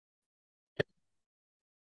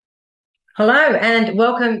Hello and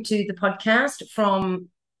welcome to the podcast from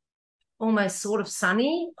almost sort of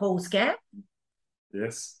sunny Paul's Gap.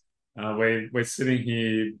 Yes. We're sitting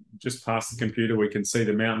here just past the computer. We can see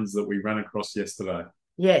the mountains that we ran across yesterday.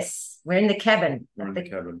 Yes, we're in the cabin. We're in the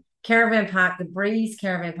cabin. Caravan Park, the Breeze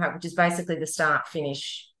Caravan Park, which is basically the start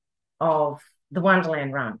finish of the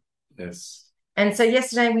Wonderland Run. Yes. And so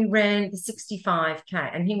yesterday we ran the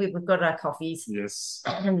 65K, and here we've got our coffees. Yes.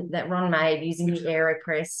 That Ron made using the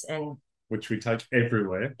AeroPress and which we take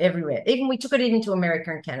everywhere. Everywhere. Even we took it even to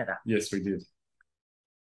America and Canada. Yes, we did.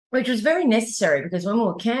 Which was very necessary because when we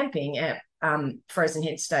were camping at Frozen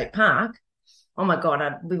Head State Park, oh my God,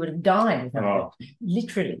 we would have died without it.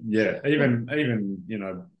 Literally. Yeah, even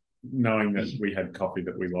knowing that we had coffee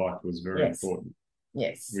that we liked was very important.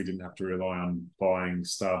 Yes. We didn't have to rely on buying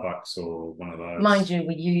Starbucks or one of those. Mind you,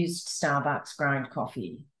 we used Starbucks ground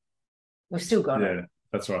coffee. We've still got it. Yeah,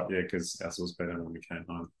 that's right. Yeah, because ours was better when we came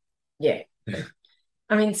home. Yeah.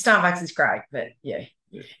 I mean, Starbucks is great, but yeah.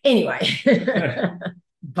 Anyway.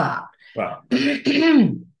 But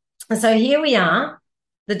so here we are,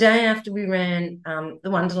 the day after we ran the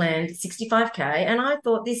Wonderland 65K, and I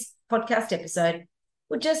thought this podcast episode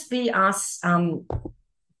would just be us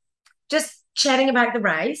just chatting about the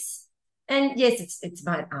race. And yes, it's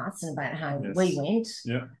about us and about how we went.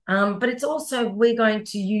 Yeah. But it's also we're going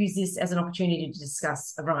to use this as an opportunity to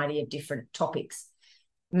discuss a variety of different topics,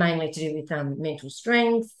 mainly to do with mental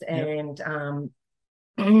strength and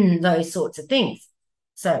those sorts of things.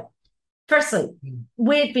 So, firstly,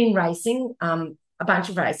 we've been racing a bunch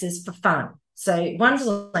of races for fun. So,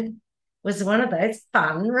 Wonderland was one of those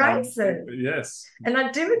fun races. Yes. And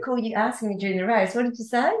I do recall you asking me during the race, what did you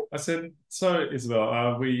say? I said, so, Isabel,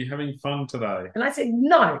 are we having fun today? And I said,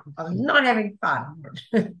 no, I'm not having fun.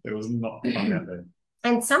 It was not fun out there.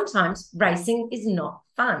 And sometimes racing is not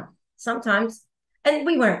fun. Sometimes, and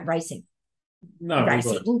we weren't racing. No,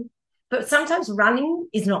 but sometimes running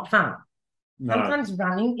is not fun. No. Sometimes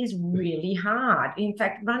running is really hard. In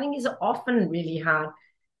fact, running is often really hard.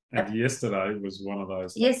 And yesterday was one of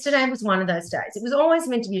those days. Yesterday was one of those days. It was always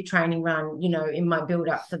meant to be a training run, in my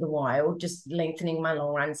build-up for the Wild, just lengthening my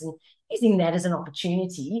long runs and using that as an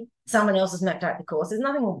opportunity. Someone else has mapped out the course. There's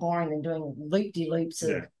nothing more boring than doing loop-de-loops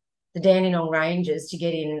of the Dandenong Ranges to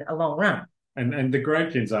get in a long run. And the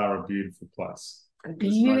Grampians are a beautiful place.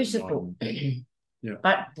 Beautiful. Yeah.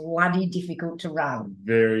 But bloody difficult to run.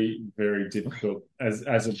 Very, very difficult. As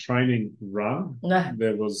a training run,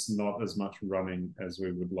 there was not as much running as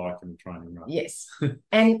we would like in a training run. Yes.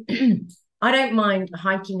 And I don't mind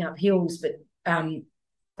hiking up hills, but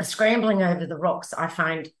scrambling over the rocks I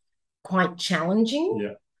find quite challenging.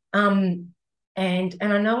 Yeah. And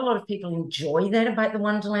I know a lot of people enjoy that about the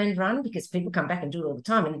Wonderland Run because people come back and do it all the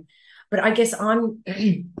time. But I guess I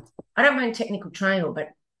don't mind technical trail, but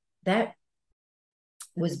that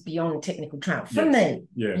was beyond technical trail for me,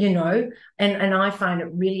 and I find it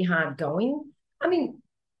really hard going. I mean,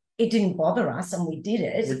 it didn't bother us and we did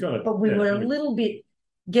it, but we were a little bit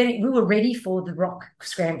we were ready for the rock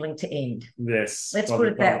scrambling to end. Yes. Let's put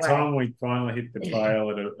it that way. By the time we finally hit the trail,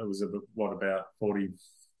 it was about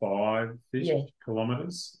 45-ish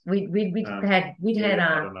kilometres. We'd had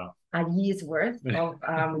a year's worth of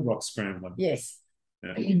rock scrambling. Yes.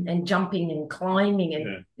 Yeah. And jumping and climbing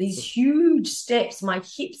and these huge steps. My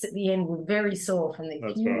hips at the end were very sore from the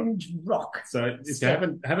huge rock. So if you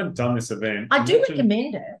haven't done this event, I do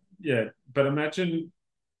recommend it. Yeah, but imagine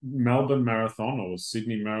Melbourne Marathon or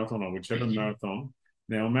Sydney Marathon or whichever marathon.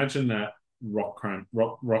 Now imagine that rock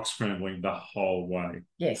scrambling the whole way.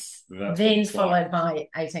 Yes. Then followed by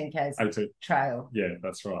 18Ks trail. Yeah,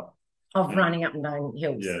 that's right. Of running up and down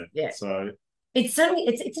hills. Yeah. So it's certainly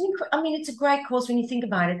it's a great course when you think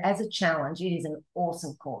about it as a challenge. It is an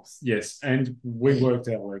awesome course. Yes, and we worked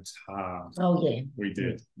our legs hard. Oh yeah, we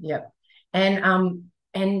did. Yep, and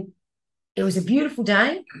it was a beautiful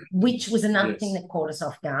day, which was another thing that caught us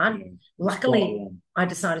off guard. Yeah. Luckily, I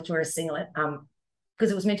decided to wear a singlet because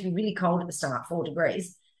it was meant to be really cold at the start, 4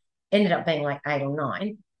 degrees. Ended up being like 8 or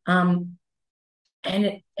 9. And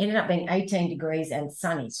it ended up being 18 degrees and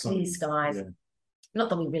sunny, clear skies. Yeah. Not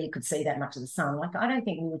that we really could see that much of the sun. Like, I don't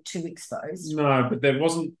think we were too exposed. No, but there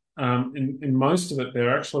wasn't, in most of it,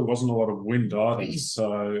 there actually wasn't a lot of wind either.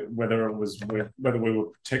 So whether we were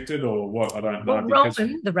protected or what, I don't know. Well,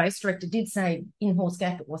 Robin, the race director, did say in Horse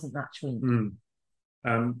Gap it wasn't much wind.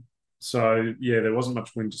 So, there wasn't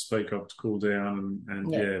much wind to speak of to cool down. And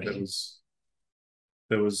there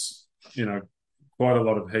was, quite a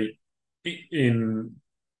lot of heat in,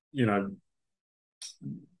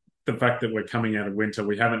 the fact that we're coming out of winter,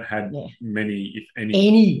 we haven't had many, if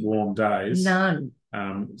any, warm days. None.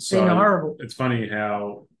 So been horrible. It's funny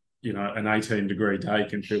how an 18-degree day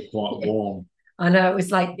can feel quite Yeah. warm. I know it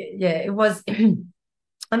was like, yeah, it was.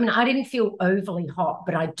 I mean, I didn't feel overly hot,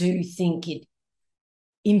 but I do think it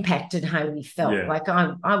impacted how we felt. Yeah, Like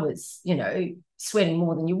I was, sweating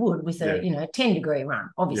more than you would with yeah, a 10-degree run, yeah.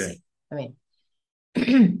 obviously. I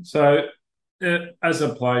mean, So, as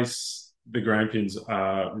a place, the Grampians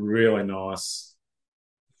are really nice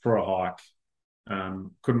for a hike.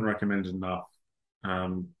 Couldn't recommend it enough.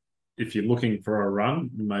 Um, if you're looking for a run,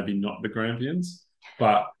 maybe not the Grampians,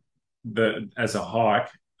 but as a hike,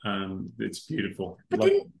 it's beautiful. but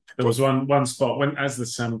Like then there was that's one spot when as the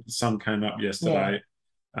sun came up yeah, yesterday,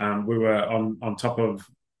 we were on top of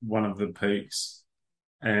one of the peaks,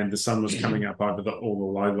 and the sun was coming up over all the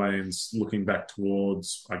lowlands, looking back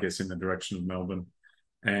towards, I guess, in the direction of Melbourne,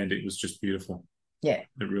 and it was just beautiful. yeah.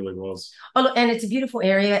 It really was. Oh, look, and it's a beautiful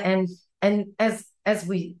area, and as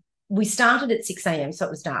we started at 6 a.m., so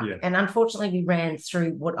it was dark, Yeah, and unfortunately we ran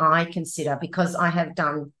through what I consider, because I have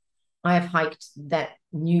hiked that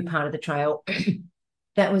new part of the trail.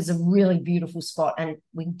 That was a really beautiful spot, and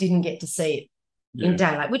we didn't get to see it in yeah,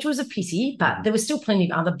 daylight, which was a pity, but mhm, there was still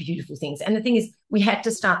plenty of other beautiful things. And the thing is, we had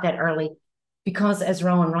to start that early because, as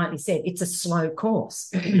Rowan rightly said, it's a slow course.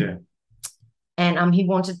 yeah, And he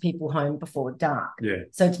wanted people home before dark. yeah.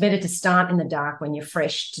 So it's better to start in the dark when you're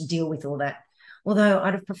fresh to deal with all that. Although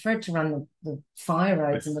I'd have preferred to run the fire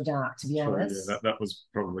roads in the dark, to be True. Yeah, honest. that was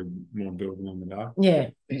probably more doable in the dark. Yeah.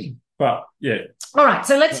 But yeah, All right.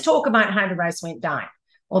 So let's talk about how the race went down,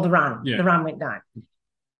 or the run. yeah, The run went down.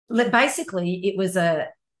 Basically, it was, us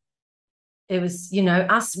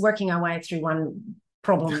working our way through one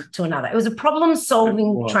problem to another. It was a problem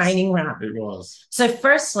solving training run. It was. So,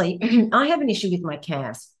 firstly, I have an issue with my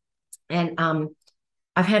calves, and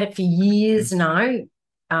I've had it for years now.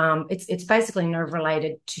 It's basically nerve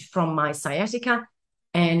related from my sciatica,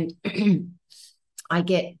 and I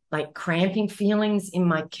get like cramping feelings in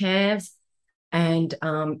my calves, and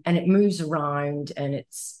it moves around, and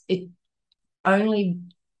it only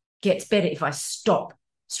gets better if I stop.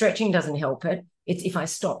 Stretching doesn't help it. It's if I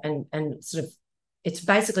stop and sort of, it's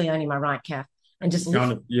basically only my right calf, and just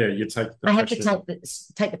lift. Yeah, you take the I have to pressure.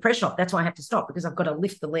 take the pressure off. That's why I have to stop, because I've got to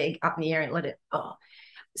lift the leg up in the air and let it. Oh,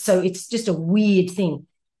 so it's just a weird thing,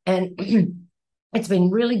 and it's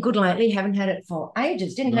been really good lately. Haven't had it for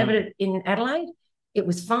ages. Didn't have No. it in Adelaide. It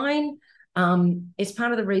was fine. It's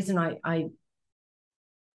part of the reason I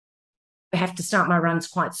have to start my runs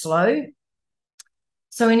quite slow.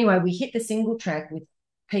 So anyway, we hit the single track with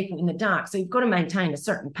people in the dark. So you've got to maintain a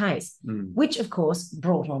certain pace, which of course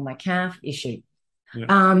brought on my calf issue. Yeah.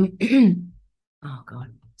 Oh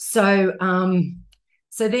God. So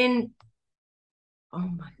then, oh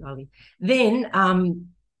my golly. Then,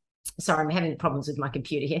 sorry, I'm having problems with my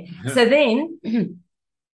computer here. So then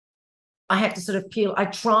I had to sort of peel. I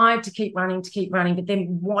tried to keep running, but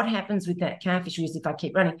then what happens with that calf issue is, if I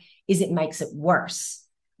keep running, is it makes it worse.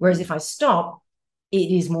 Whereas if I stop, it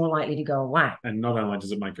is more likely to go away. And not only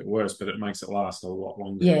does it make it worse, but it makes it last a lot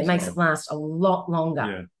longer. Yeah, it makes it last a lot longer.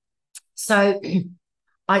 Yeah. So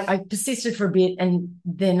I persisted for a bit, and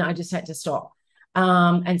then I just had to stop.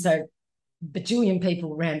 And so bajillion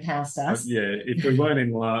people ran past us. Yeah, if we weren't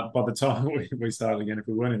in last, by the time we started again, if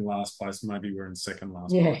we weren't in last place, maybe we're in second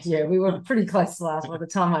last place. Yeah, we were pretty close to last by the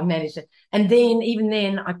time I managed it. And then, even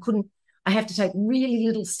then, I have to take really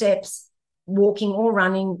little steps, walking or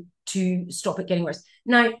running, to stop it getting worse.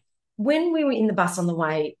 Now, when we were in the bus on the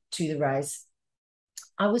way to the race,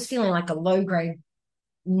 I was feeling like a low-grade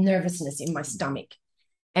nervousness in my stomach.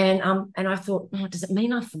 And I thought, oh, does it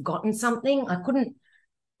mean I've forgotten something? I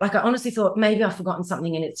honestly thought maybe I've forgotten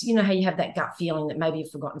something, and it's, how you have that gut feeling that maybe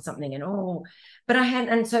you've forgotten something, but I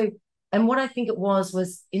hadn't. And what I think it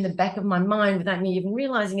was in the back of my mind, without me even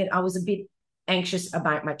realizing it, I was a bit anxious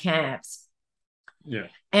about my calves. Yeah.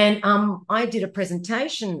 And I did a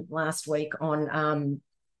presentation last week on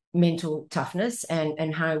mental toughness,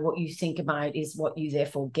 and how what you think about is what you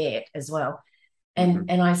therefore get as well. And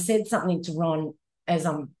I said something to Ron as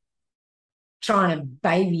I'm trying to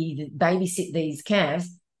babysit these calves.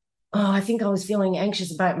 Oh, I think I was feeling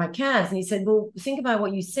anxious about my calves. And he said, well, think about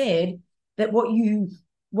what you said, that what you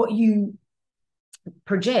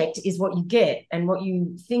project is what you get, and what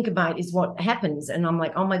you think about is what happens. And I'm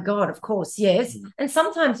like, oh my God, of course, yes. And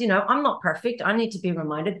sometimes, I'm not perfect. I need to be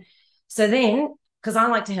reminded. So then, because I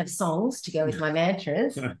like to have songs to go with my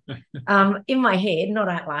mantras in my head, not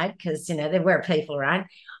out loud, because, there were people around,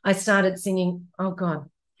 I started singing, oh God.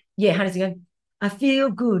 Yeah, how does it go? I feel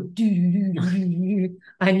good.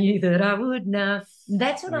 I knew that I would now.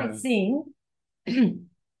 That's what I sing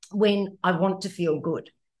when I want to feel good.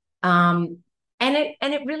 And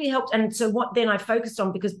it really helped. And so what then I focused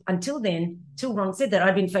on, because until then, till Ron said that,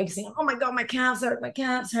 I'd been focusing on, oh my God, my calves hurt, my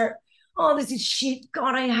calves hurt. Oh, this is shit.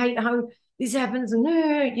 God, I hate how this happens. And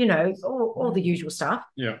all the usual stuff.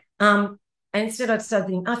 Yeah. And instead I started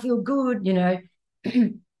thinking, I feel good,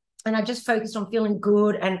 and I just focused on feeling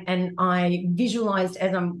good, and I visualized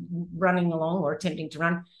as I'm running along or attempting to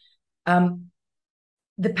run,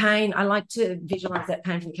 the pain. I like to visualize that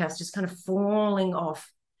pain from the calves just kind of falling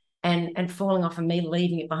off and falling off and me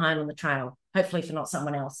leaving it behind on the trail, hopefully for not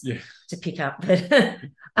someone else to pick up.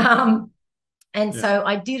 So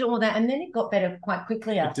I did all that, and then it got better quite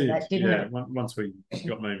quickly after that, didn't it? Once we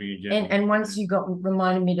got moving again. And once you got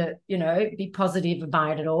reminded me to, be positive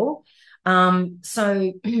about it all. And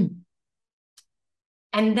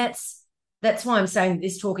that's why I'm saying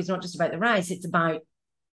this talk is not just about the race, it's about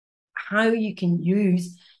how you can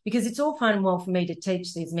use, because it's all fine and well for me to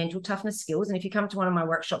teach these mental toughness skills. And if you come to one of my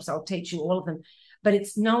workshops, I'll teach you all of them. But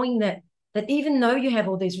it's knowing that even though you have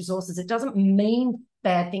all these resources, it doesn't mean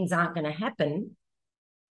bad things aren't going to happen.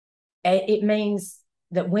 It means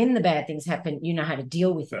that when the bad things happen, you know how to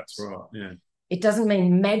deal with it. That's right, yeah. It doesn't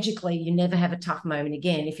mean magically you never have a tough moment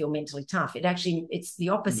again if you're mentally tough. It's the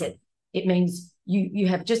opposite. It means you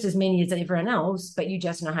have just as many as everyone else, but you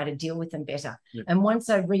just know how to deal with them better. Yep. And once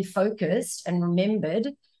I refocused and remembered,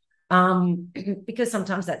 because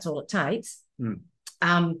sometimes that's all it takes,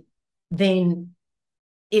 then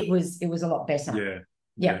it was a lot better.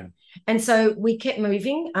 Yeah. And so we kept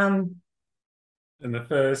moving. And the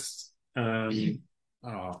first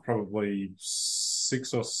probably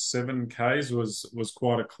 6 or 7 Ks was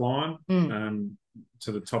quite a climb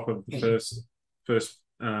to the top of the first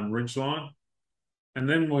ridge line. And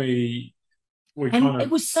then it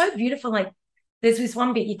was so beautiful. Like there's this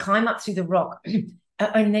one bit you climb up through the rock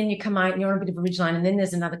and then you come out and you're on a bit of a ridge line, and then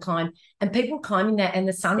there's another climb and people climbing that, and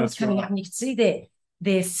the sun was coming up and you could see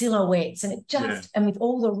their silhouettes, and it just and with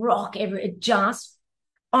all the rock it just,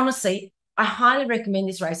 honestly, I highly recommend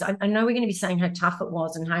this race. I know we're going to be saying how tough it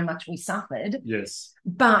was and how much we suffered. Yes.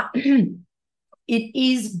 But it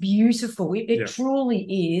is beautiful. It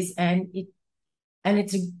truly is, and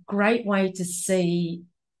it's a great way to see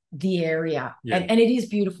the area. Yeah. And it is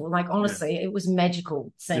beautiful. Like, honestly, it was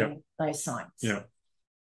magical seeing those sights. Yeah.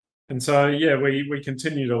 And so, we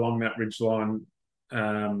continued along that ridge line.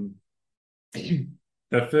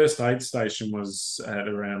 The first aid station was at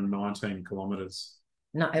around 19 kilometres.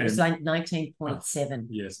 No, it was like 19.7.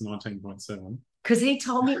 Yes, 19.7. Because he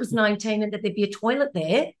told me it was 19 and that there'd be a toilet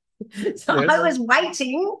there. So I was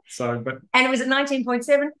waiting. And it was at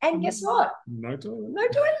 19.7. And guess what? No toilet. No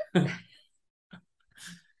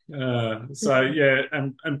toilet.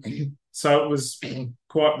 And so it was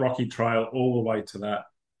quite rocky trail all the way to that.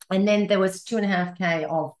 And then there was 2.5K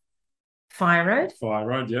of Fire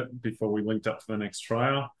Road, yep, before we linked up to the next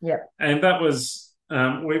trail. Yep. And that was,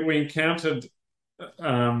 we encountered...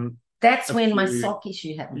 that's when my sock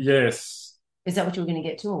issue happened. Yes. Is that what you were going to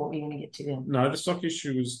get to, or what were you going to get to then? No, the sock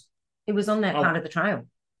issue was... It was on that part of the trail.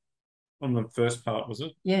 On the first part, was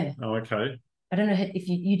it? Yeah. Oh, okay. I don't know if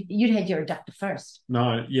you'd had your adductor first.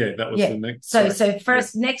 No, that was the next. So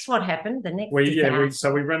first, next what happened? The next. We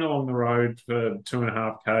ran along the road for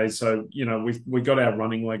 2.5 Ks. So we got our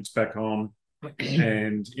running legs back on,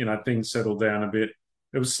 and things settled down a bit.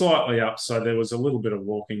 It was slightly up, so there was a little bit of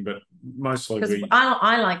walking, but mostly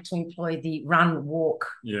I like to employ the run walk.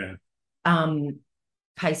 Yeah.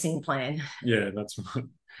 Pacing plan. Yeah, that's right.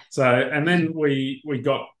 So and then we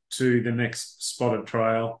got to the next spotted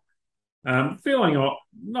trail. Feeling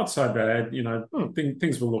not so bad,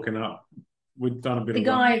 things were looking up. We'd done a bit of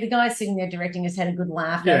the guy sitting there directing us had a good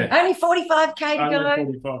laugh. Yeah. Only 45K to go.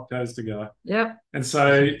 Only 45 Ks to go. Yep. And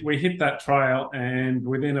so we hit that trail, and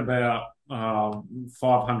within about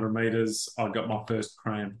 500 meters, I got my first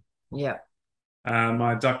cramp. Yeah.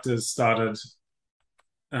 My adductors started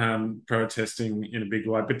protesting in a big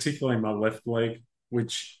way, particularly my left leg,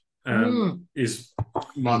 which is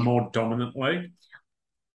my more dominant leg.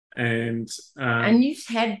 And you've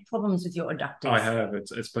had problems with your adductors. I have.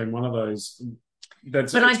 It's been one of those.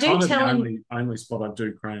 But I do tell him the only spot I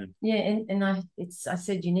do cramp. Yeah, and I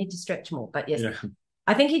said you need to stretch more. But yes, yeah.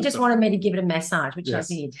 I think he just wanted me to give it a massage, which I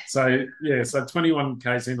did. So 21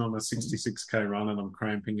 Ks in on a 66K run, and I'm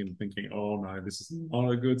cramping and thinking, oh no, this is not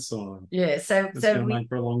a good sign. Yeah, so gonna make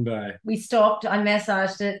for a long day. We stopped. I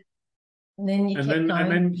massaged it, and then kept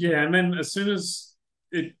going. And then as soon as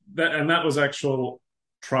that was actual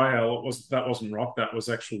trail, that wasn't rock, that was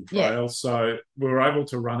actual trail. So we were able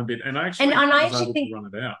to run a bit, and I actually think to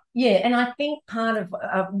run it out. Yeah, and I think part of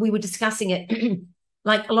we were discussing it.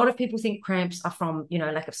 Like, a lot of people think cramps are from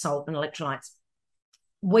lack of salt and electrolytes.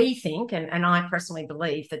 we think, and I personally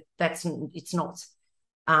believe that it's not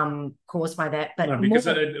caused by that, but No, because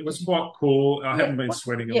it was quite cool. I haven't been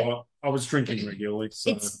sweating a yeah, lot. I was drinking regularly, so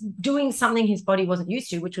it's doing something his body wasn't used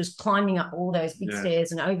to, which was climbing up all those big yeah.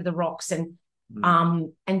 stairs and over the rocks and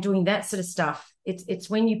doing that sort of stuff. It's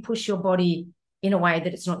when you push your body in a way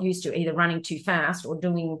that it's not used to, either running too fast or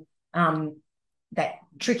doing that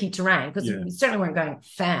tricky terrain, because you certainly weren't going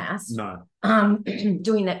fast. No.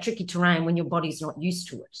 Doing that tricky terrain when your body's not used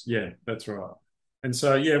to it. Yeah, that's right. And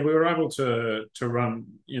so, yeah, we were able to run,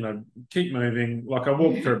 keep moving. Like I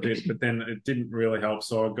walked for a bit, but then it didn't really help.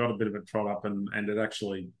 So I got a bit of a trot up and it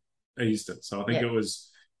actually eased it. So I think it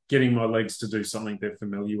was getting my legs to do something they're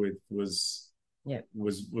familiar with was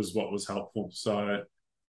what was helpful. So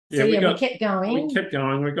yeah, we kept going. We kept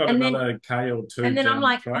going. We got another K or two. And then I'm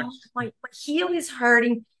like, oh, my heel is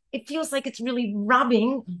hurting. It feels like it's really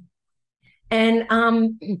rubbing. And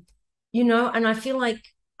and I feel like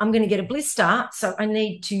I'm going to get a blister, so I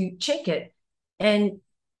need to check it. And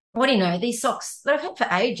what do you know, these socks that I've had for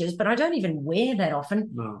ages, but I don't even wear that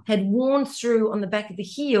often, had worn through on the back of the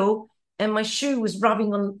heel, and my shoe was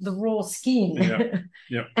rubbing on the raw skin.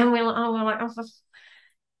 Yeah. And we're like, oh, for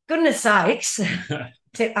goodness sakes,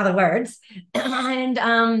 to other words. And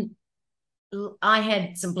I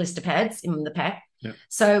had some blister pads in the pack. Yep.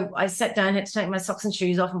 So I sat down, had to take my socks and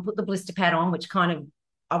shoes off and put the blister pad on, which kind of,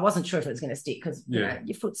 I wasn't sure if it was going to stick because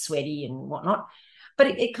your foot's sweaty and whatnot, but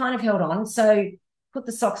it kind of held on. So put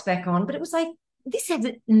the socks back on, but it was like, this has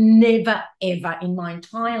never, ever in my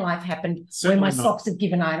entire life happened where my socks have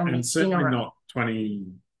given out on me. And certainly not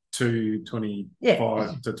 22,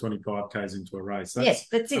 25 to 25 Ks into a race. Yes,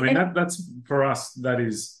 that's it. I mean, that's for us, that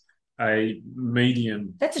is a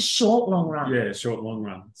medium. That's a short, long run. Yeah, short, long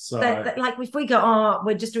run. So, like if we go,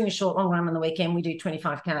 we're just doing a short, long run on the weekend, we do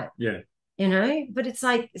 25K. Yeah. But it's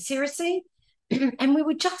like, seriously? And we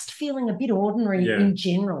were just feeling a bit ordinary in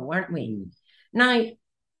general, weren't we? Now,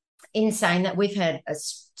 in saying that, we've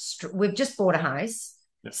just bought a house.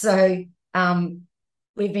 Yep. So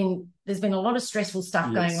there's been a lot of stressful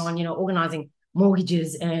stuff going on, organising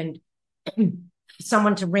mortgages and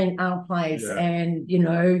someone to rent our place and,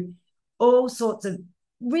 all sorts of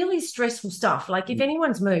really stressful stuff. Like if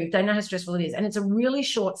anyone's moved, they know how stressful it is. And it's a really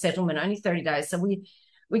short settlement, only 30 days. So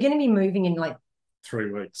we're going to be moving in like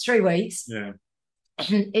 3 weeks. 3 weeks. Yeah.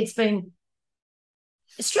 And it's been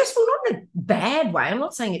stressful, not in a bad way. I'm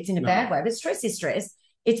not saying it's in a bad way, but stress is stress.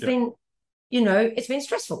 It's been, it's been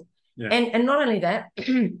stressful. Yeah. And not only that,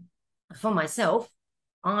 for myself,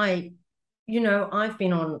 I've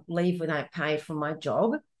been on leave without pay from my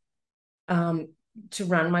job to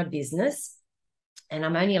run my business. And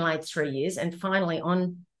I'm only allowed 3 years. And finally I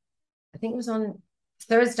think it was on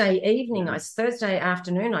Thursday evening, Thursday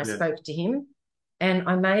afternoon, I spoke to him and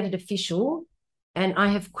I made it official and I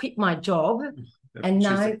have quit my job. And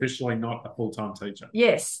she's officially not a full-time teacher.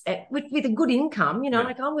 Yes, with a good income,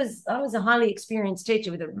 like I was a highly experienced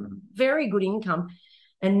teacher with a very good income.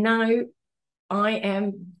 And now I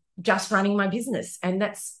am just running my business. And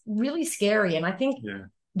that's really scary. And I think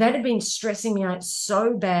that had been stressing me out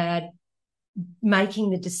so bad, making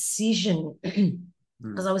the decision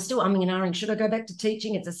because I was still umming and ahhing. Should I go back to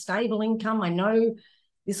teaching? It's a stable income. I know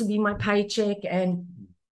this will be my paycheck and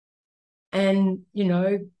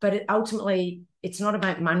but ultimately it's not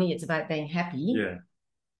about money. It's about being happy. Yeah.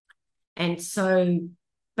 And so,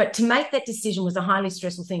 but to make that decision was a highly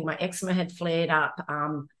stressful thing. My eczema had flared up.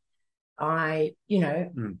 I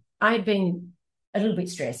had been a little bit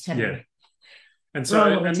stressed. And so,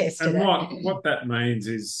 and what that means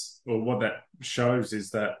is, or what that shows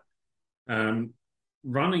is that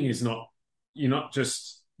running is not, you're not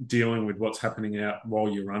just dealing with what's happening out while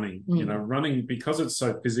you're running. Running, because it's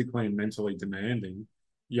so physically and mentally demanding,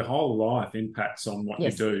 your whole life impacts on what you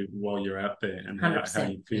do while you're out there and how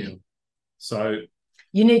you feel. So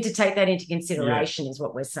you need to take that into consideration is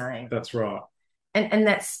what we're saying. That's right. And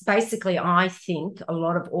that's basically, I think, a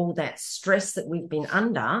lot of all that stress that we've been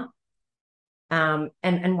under. And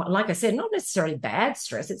like I said, not necessarily bad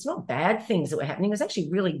stress. It's not bad things that were happening. It's actually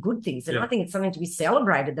really good things. And I think it's something to be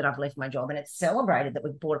celebrated that I've left my job and it's celebrated that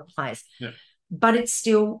we've bought a place. Yeah. But it's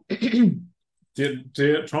still...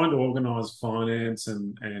 trying to organise finance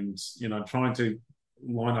and trying to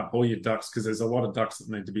line up all your ducks, because there's a lot of ducks that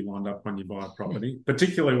need to be lined up when you buy a property,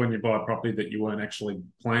 particularly when you buy a property that you weren't actually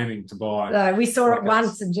planning to buy. No, we saw it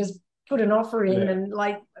once and just put an offer in and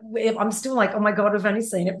I'm still like, oh my God, we've only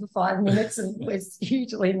seen it for 5 minutes and we're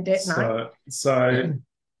hugely in debt now.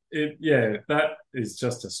 That is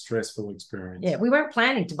just a stressful experience. Yeah, we weren't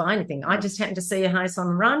planning to buy anything. I just happened to see a house on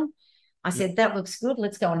the run. I said, that looks good.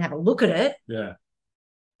 Let's go and have a look at it. Yeah.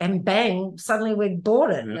 and bang, suddenly we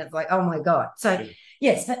bought it. And it's like, oh my God. So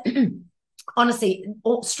yes, honestly,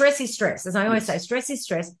 stress is stress. As I always say, stress is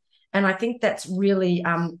stress. And I think that's really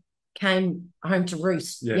came home to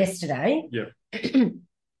roost yesterday.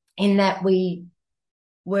 In that we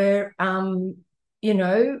were,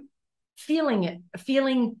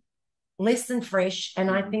 feeling less than fresh.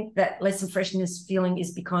 And I think that less than freshness feeling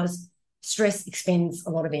is because stress expends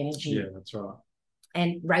a lot of energy. Yeah, that's right.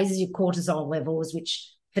 And raises your cortisol levels,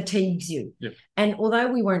 which fatigues you. Yep. And although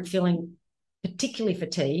we weren't feeling particularly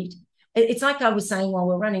fatigued, it's like I was saying while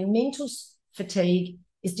we're running, mental fatigue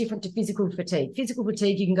is different to physical fatigue. Physical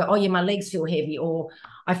fatigue, you can go, oh yeah, my legs feel heavy, or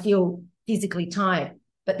I feel physically tired.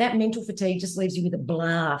 But that mental fatigue just leaves you with a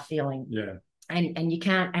blah feeling. Yeah. And you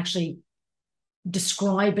can't actually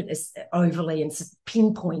describe it as overly and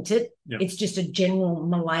pinpoint it. Yep. It's just a general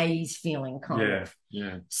malaise feeling kind of.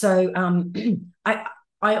 Yeah. So I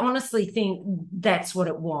honestly think that's what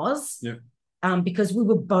it was. Yeah. Because we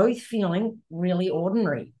were both feeling really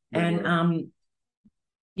ordinary and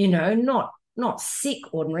not sick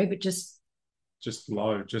ordinary, but just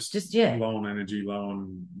low, low on energy, low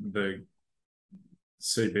on the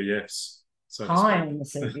CBFs. So high on the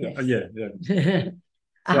CBFs.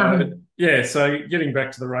 So getting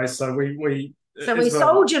back to the race, so we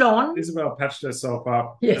soldiered on. Isabel patched herself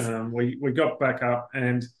up. Yes. We got back up,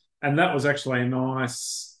 and that was actually a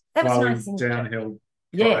nice downhill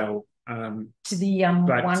trail. To the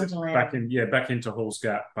Wonderland. Back into Halls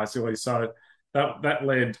Gap, basically. So that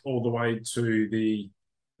led all the way to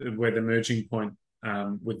where the merging point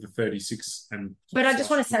with the 36 and. But I just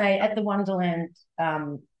want to say, at the Wonderland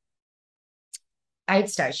aid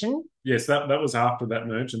station. Yes, that was after that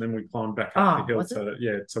merge, and then we climbed back up the hill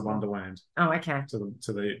to Wonderland. Oh, okay. To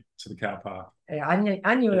the car park. Yeah, I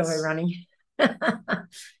knew where we were running.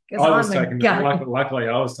 Luckily,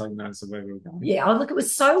 I was taking notice of where we were going. Yeah, look, it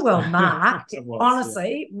was so well marked.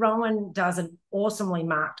 Honestly, Rowan does an awesomely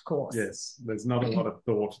marked course. Yes, there's not a lot of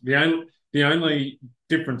thought. The only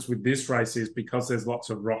difference with this race is because there's lots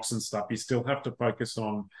of rocks and stuff, you still have to focus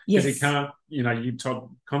on, because you can't, you're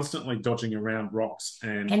constantly dodging around rocks,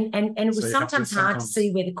 and it was sometimes hard to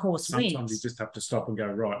see where the course went. Sometimes you just have to stop and go,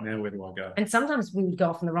 right, now where do I go? And sometimes we would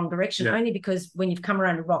go off in the wrong direction, only because when you've come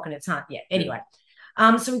around a rock and it's hard. Yeah, anyway.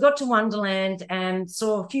 So we got to Wonderland and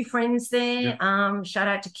saw a few friends there. Shout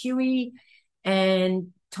out to Kiwi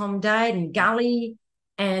and Tom Dade and Gully.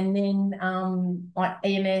 And then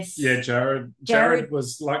EMS. Yeah, Jared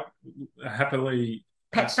was like happily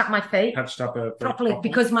patched up my feet. Patched up her feet properly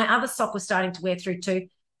because my other sock was starting to wear through too.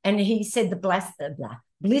 And he said the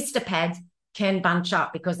blister pads can bunch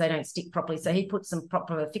up because they don't stick properly. So he put some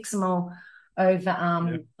proper Fixamol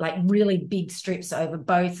over like really big strips over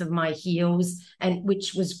both of my heels, and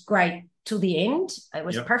which was great till the end. It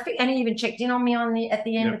was perfect. And he even checked in on me at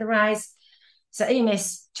the end of the race. So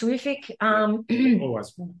EMS, terrific.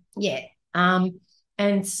 Always. Yeah.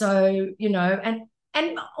 And so,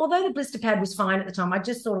 and although the blister pad was fine at the time, I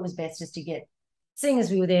just thought it was best just to get, seeing as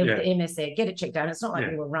we were there with the EMS there, get it checked out. It's not like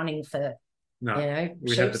we were running for,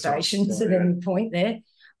 sheep stations at any point there.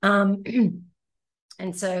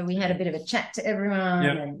 And so we had a bit of a chat to everyone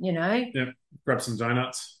and, grab some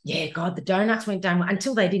donuts. Yeah, God, the donuts went down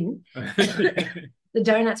until they didn't. The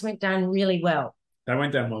donuts went down really well. They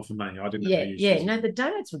went down well for me. I didn't. No, the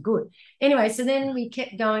donuts were good. Anyway, so then we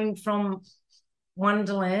kept going from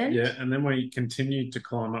Wonderland. Yeah, and then we continued to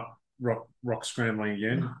climb up rock scrambling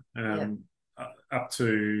again, up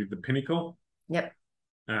to the pinnacle. Yep.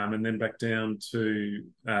 And then back down to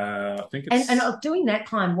I think it's and doing that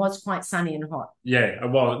climb was quite sunny and hot. Yeah,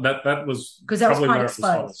 well that was because that was quite exposed.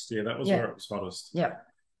 Hottest. Yeah, that was where it was hottest. Yeah.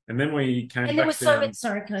 And then we came back and there was down.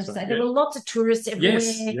 Can I say there were lots of tourists everywhere.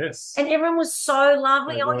 Yes. And everyone was so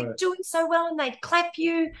lovely. You're doing so well, and they'd clap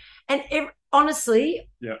you. And honestly,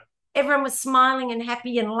 everyone was smiling and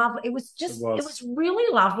happy and lovely. It was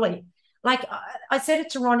really lovely. Like I said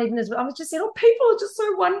it to Ron even as well. I was just saying, people are just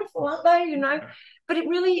so wonderful, aren't they? But it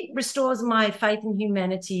really restores my faith in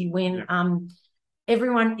humanity when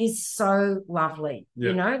everyone is so lovely.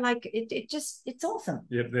 Like it's awesome.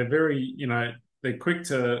 Yeah, they're very, they're quick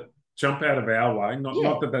to jump out of our way.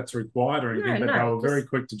 Not that that's required or anything, but they were very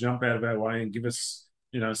quick to jump out of our way and give us,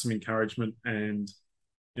 some encouragement and,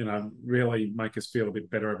 really make us feel a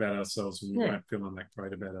bit better about ourselves when we weren't feeling that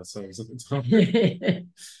great about ourselves at the time.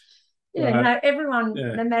 Everyone,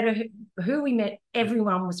 no matter who we met,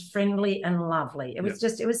 everyone was friendly and lovely. It was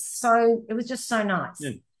just so nice.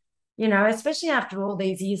 Yeah. Especially after all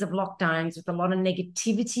these years of lockdowns with a lot of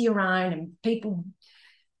negativity around and people,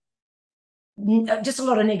 just a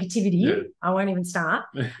lot of negativity. I won't even start.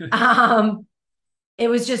 it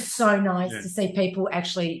was just so nice Yeah. to see people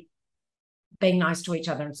actually being nice to each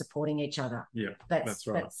other and supporting each other. Yeah, That's that's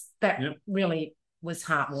right. that Yep. really was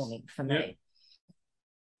heartwarming for Yep. me.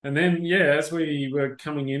 And then, yeah, as we were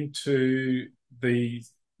coming into the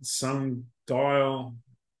sundial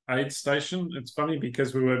aid station, it's funny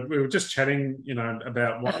because we were just chatting,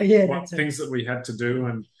 about Oh what yeah, what that's it. things that we had to do,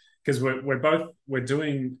 and because we're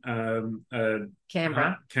doing a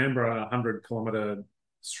Canberra. Canberra 100 kilometre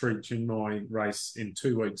street Chinmoy race in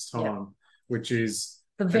 2 weeks' Yep. time, which is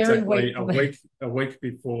The very exactly week. a week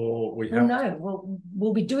before we Well, have no,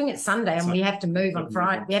 we'll be doing it Sunday, and so, we have to move on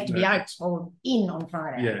Friday. We have to be out or in on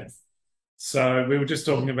Friday, I yeah. guess. So we were just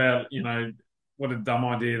talking about, what a dumb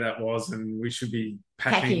idea that was, and we should be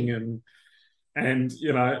packing Packing. and and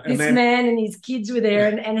This then man and his kids were there,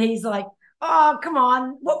 and he's like, "Oh, come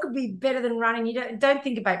on! What could be better than running? You don't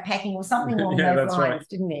think about packing or something along yeah, those that's right. lines,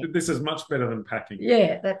 didn't he?" This is much better than packing.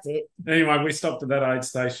 Yeah, that's it. Anyway, we stopped at that aid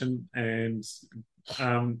station and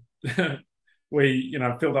um, we,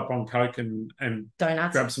 filled up on Coke and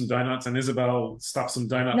Donuts. grabbed some donuts, and Isabel stuffed some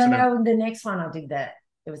donuts No, in her. no, the next one I did that.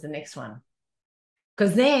 It was the next one.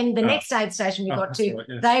 Because then the Oh, next aid station we got that's to, right,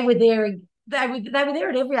 yes. they were there. They were there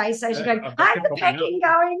at every aid station going, They "How's kept the popping up. packing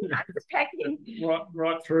going? How's the packing?"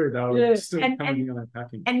 Right through. They were Yeah. still And coming in on their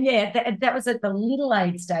packing. and yeah, that was at the little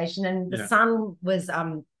aid station, and the Yeah, son was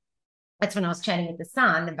That's when I was chatting with the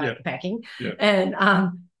son yeah, about the packing, yeah.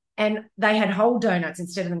 and they had whole donuts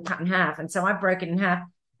instead of them cut in half, and so I broke it in half,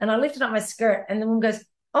 and I lifted up my skirt, and the woman goes,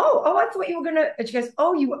 "Oh, I thought you were gonna," and she goes,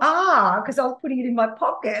 "Oh, you are," because I was putting it in my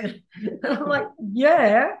pocket, and I'm like,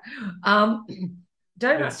 "Yeah, um,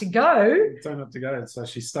 donuts to Yes. go." Donut to go. So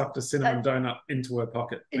she stuffed a cinnamon donut into her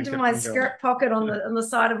pocket and Into kept my on going. skirt pocket on the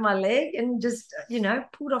side of my leg, and just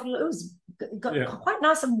pulled off. It was got Yeah. quite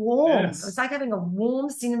nice and warm. Yes. It was like having a warm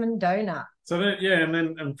cinnamon donut. So that, yeah,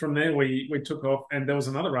 and from there we took off, and there was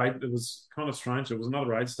another raid that was kind of strange. There was another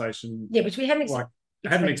raid station, Yeah, which we hadn't like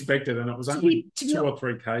hadn't expected. expected, and it was only To be 2 or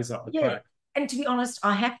 3 k's up the Yeah, track. and to be honest,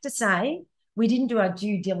 I have to say we didn't do our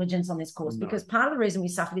due diligence on this course No. because part of the reason we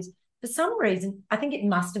suffered is for some reason I think it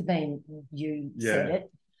must have been you said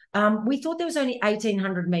Yeah. it. We thought there was only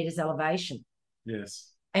 1,800 meters elevation,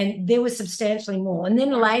 Yes. and there was substantially more. And then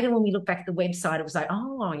later, when we look back at the website, it was like,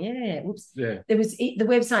 oh yeah, whoops. Yeah. The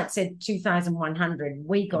website said 2,100.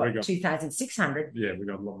 We got 2,600. Yeah, we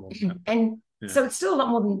got a lot more than that. And so it's still a lot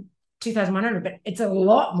more than 2,100, but it's a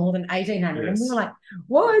lot more than 1,800. Yes. And we were like,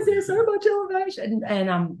 why is there so much elevation?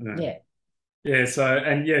 And yeah. Yeah,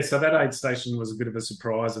 so that aid station was a bit of a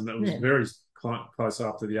surprise, and it was very close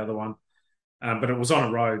after the other one. But it was on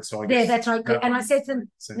a road, so I guess. Yeah, that's right. And I said to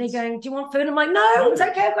them, and they're going, "Do you want food?" I'm like, "No, it's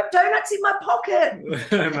okay. I've got donuts in my pocket."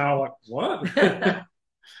 And they were like, "What?"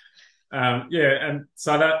 Yeah, and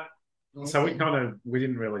so we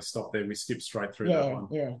didn't really stop there. We skipped straight through that one.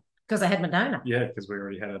 Yeah, because I had my donut. Yeah, because we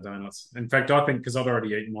already had our donuts. In fact, I think because I'd already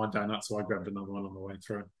eaten my donut, so I grabbed another one on the way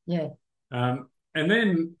through. Yeah. And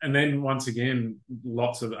then once again,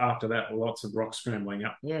 lots of rock scrambling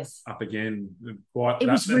up. Yes. Up again. It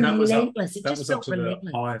was relentless. It just felt to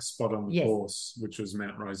relentless. the highest spot on the course, which was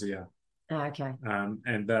Mount Rosier. Oh, okay.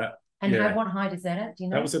 And that. And what height is that at? Do you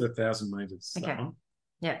know? That was at 1,000 meters. Okay.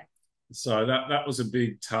 Yeah. So that was a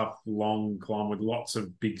big, tough, long climb with lots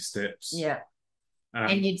of big steps. Yeah.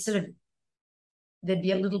 And you'd there'd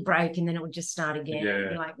be a little break and then it would just start again. Yeah.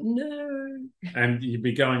 You're like, no. And you'd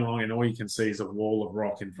be going along and all you can see is a wall of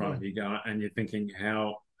rock in front of you and you're thinking,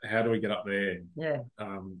 how do we get up there? Yeah.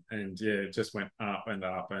 And it just went up and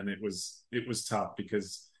up, and it was tough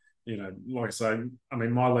because, like I say, I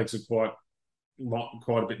mean, my legs are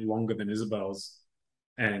quite a bit longer than Isabel's.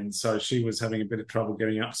 And so she was having a bit of trouble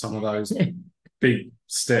getting up some of those big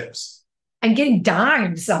steps. And getting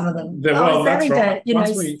down some of them. I was having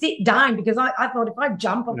to, sit down because I thought if I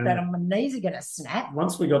jump off that, my knees are going to snap.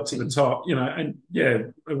 Once we got to the top,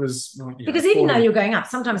 it was... because even though you're going up,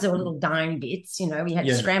 sometimes there were little down bits, we had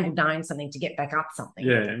to scramble down something to get back up something.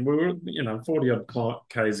 Yeah, and we were, 40-odd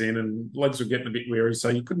k's in and legs were getting a bit weary, so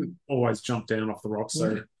you couldn't always jump down off the rocks.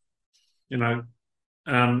 So,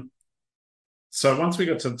 so once we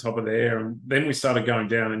got to the top of there, and then we started going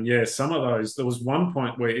down, and some of those, there was one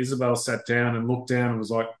point where Isabel sat down and looked down and was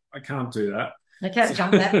like, I can't do that. I can't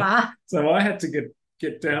jump that far. So I had to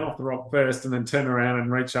get down off the rock first and then turn around and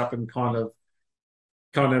reach up and kind of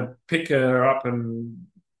pick her up and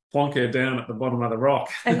plonk her down at the bottom of the rock.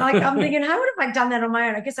 And I'm thinking, how would have I done that on my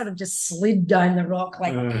own? I guess I'd have just slid down the rock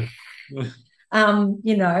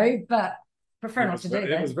but prefer not to do that.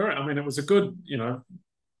 It was it was a good,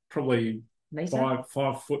 probably meter?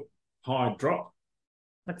 5 foot high drop.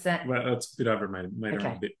 What's that? Well, it's a bit over a meter okay.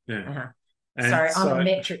 and a bit. Yeah. Sorry, so, I'm a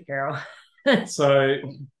metric girl. So,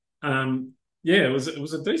 yeah, it was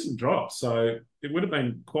a decent drop. So it would have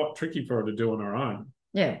been quite tricky for her to do on her own.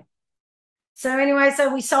 Yeah. So anyway,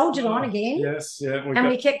 so we soldiered on Oh, again, yes, yeah, we and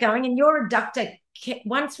we got. kept going. And your abductor,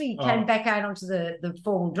 once we came Oh, back out onto the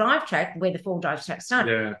four-wheel drive track, where the four-wheel drive track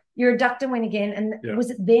started, yeah, your abductor went again. And yeah,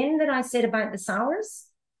 was it then that I said about the sours?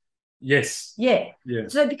 yes, Yeah. yeah,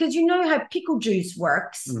 So because you know how pickle juice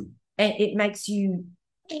works, mm, and it makes you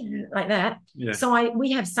like that. yeah, So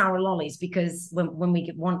we have sour lollies because when we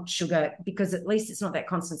want sugar, because at least it's not that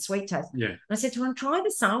constant sweet taste. yeah, I said to him, try the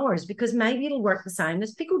sours because maybe it'll work the same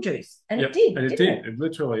as pickle juice. And it yep, did, and it didn't did. it? It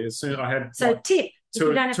literally, as soon I had So like tip, if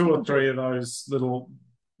you don't have two pickle or three juice, of those little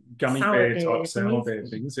gummy sour bear bear type sour bear thingies.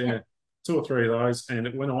 things, Yeah. yeah, two or three of those, and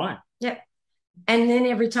it went away. Yeah. And then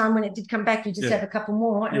every time when it did come back, you just Yeah, have a couple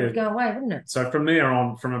more and it yeah. would go away, wouldn't it? So from there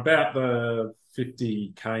on, from about the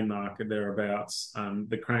 50K mark or thereabouts,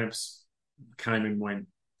 the cramps came and went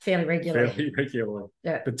Fairly regularly. fairly regularly,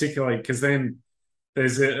 Yeah. particularly because then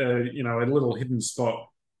there's a little hidden spot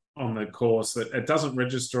on the course that it doesn't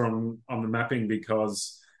register on the mapping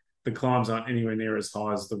because the climbs aren't anywhere near as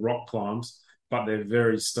high as the rock climbs, but they're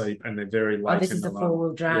very steep and they're very Oh, late this in is the a run.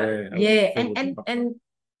 four-wheel drive. Yeah, it was a Yeah. And four-wheel and drive and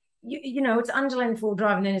you know, it's underland full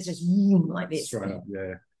drive and then it's just boom, like this. straight up,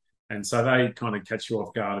 yeah. And so they kind of catch you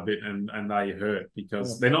off guard a bit, and they hurt Yeah.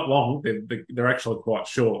 because they're not long; they're actually quite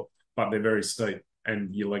short, but they're very steep,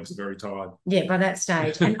 and your legs are very tired. Yeah, by that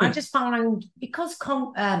stage. And I just find because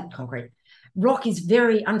concrete, rock is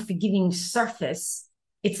very unforgiving surface,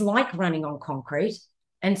 it's like running on concrete.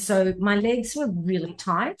 And so my legs were really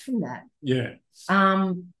tired from that. Yeah,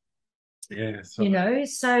 Um, yeah, you so know,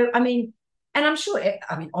 so I mean, and I'm sure,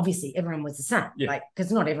 I mean, obviously everyone was the same, yeah, like,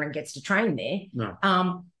 because not everyone gets to train there.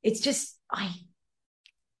 no, It's just, I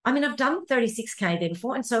mean, I've done 36K there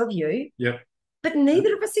before, and so have you, yep, but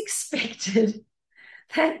neither of us expected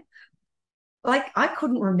that. Like, I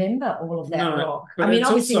couldn't remember all of that no, rock. I but mean, it's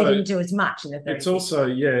obviously we also didn't do as much in the it's 36. also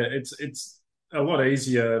yeah, it's a lot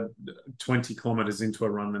easier 20 kilometers into a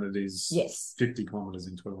run than it is Yes. 50 kilometers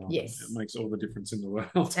into a run. Yes. It makes all the difference in the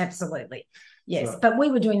world. Absolutely. Yes. So, But we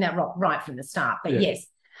were doing that rock right from the start. But yeah. yes.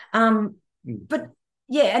 Mm. But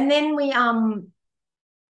yeah, and then we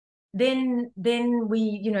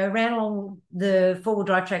ran along the four-wheel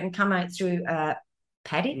drive track and come out through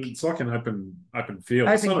paddock. It's like an open field.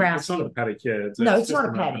 Open grass it's not a field. paddock, yeah. No, it's just not a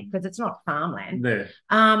an paddock open because it's not farmland. there.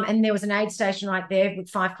 And there was an aid station right there with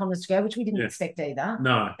 5 kilometers to go, which we didn't Yeah. expect either.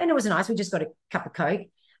 No. And it was nice. We just got a cup of Coke.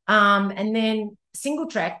 And then single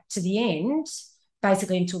track to the end,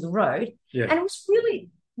 basically until the road. Yeah. And it was really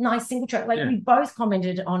nice single track. Like Yeah. we both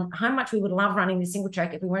commented on how much we would love running the single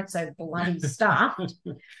track if we weren't so bloody stuffed.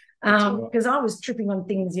 Because I was tripping on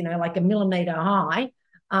things, like a millimeter high,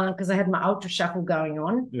 because I had my ultra shuffle going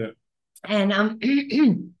on. Yeah. And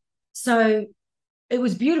so it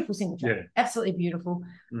was beautiful single track, Yeah. absolutely beautiful.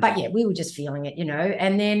 Mm. But yeah, we were just feeling it,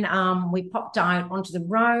 And then we popped out onto the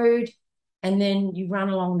road, and then you run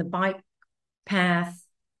along the bike path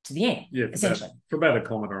to the end, Yeah, essentially. for about a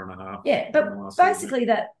kilometre and a half. Yeah, but basically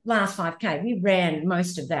that last 5K, we ran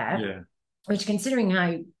most of that. Yeah. Which, considering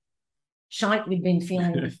how shite we'd been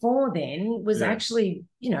feeling before then, was actually,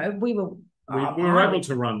 we were able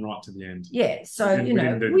to run right to the end. Yeah, so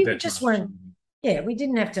we just weren't. Yeah, we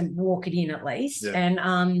didn't have to walk it in at least, and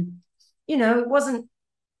it wasn't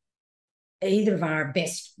either of our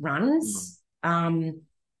best runs.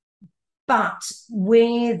 But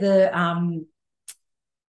where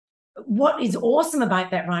what is awesome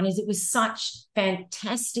about that run is it was such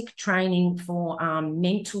fantastic training for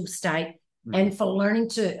mental state and for learning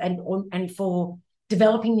to and for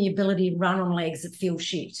developing the ability to run on legs that feel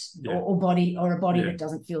shit or a body that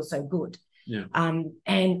doesn't feel so good. Yeah.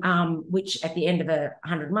 And which at the end of a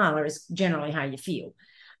 100-miler is generally how you feel.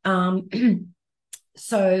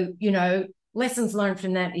 So, lessons learned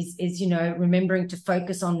from that is remembering to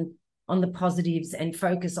focus on the positives and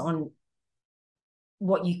focus on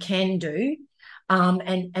what you can do. And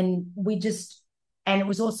it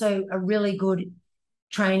was also a really good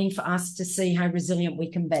training for us to see how resilient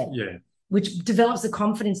we can be. Yeah. Which develops the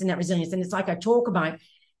confidence in that resilience. And it's like I talk about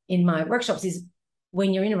in my workshops is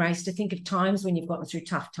when you're in a race to think of times when you've gotten through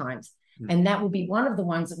tough times. And that will be one of the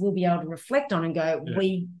ones that we'll be able to reflect on and go,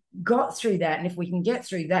 we got through that. And if we can get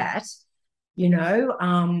through that,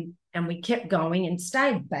 and we kept going and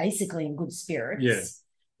stayed basically in good spirits,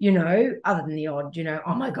 other than the odd,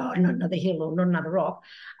 oh my God, not another hill or not another rock.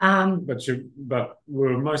 But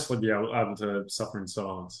we'll mostly be able to suffer in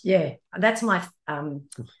silence. Yeah, that's my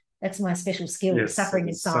special skill, yes, suffering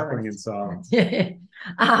in silence. Suffering in silence. Yeah.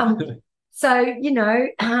 So,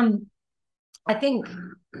 I think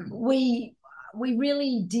we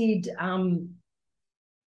really did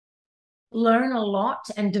learn a lot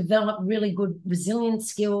and develop really good resilience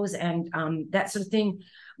skills and that sort of thing.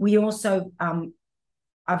 We also,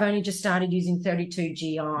 I've only just started using 32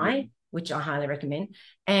 GI, which I highly recommend.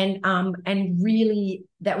 And really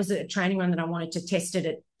that was a training run that I wanted to test it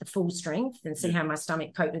at the full strength and see how my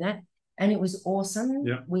stomach coped with that. And it was awesome.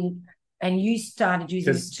 Yeah. And you started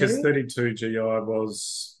using it too. Because 32 GI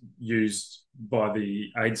was used by the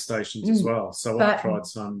aid stations as well. So I tried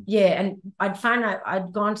some. Yeah, and I'd found out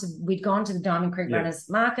we'd gone to the Diamond Creek Runners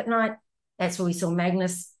Market night. That's where we saw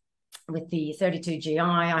Magnus with the 32 GI.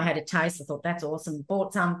 I had a taste. I thought that's awesome.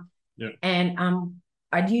 Bought some. Yeah. And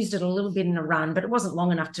I'd used it a little bit in a run, but it wasn't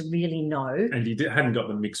long enough to really know. And you hadn't got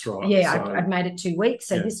the mix right. Yeah, so. I'd made it 2 weeks.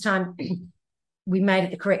 So this time we made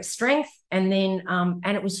it the correct strength. And then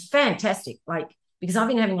and it was fantastic. Like, because I've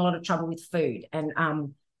been having a lot of trouble with food and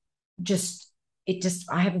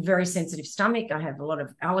I have a very sensitive stomach. I have a lot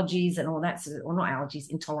of allergies and all that sort of, or not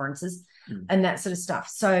allergies, intolerances and that sort of stuff.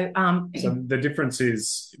 So so the difference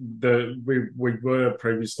is we were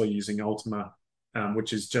previously using Ultima,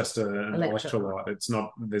 which is just an electrolyte. It's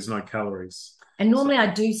not, there's no calories. And normally I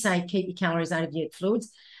do say keep your calories out of your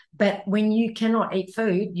fluids, but when you cannot eat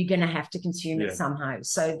food, you're going to have to consume it somehow.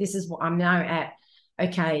 So this is what I'm now at.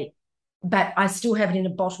 Okay, but I still have it in a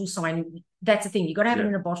bottle, so that's the thing. You've got to have it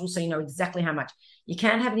in a bottle so you know exactly how much. You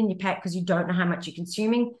can't have it in your pack because you don't know how much you're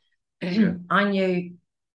consuming. I knew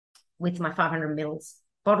with my 500 mils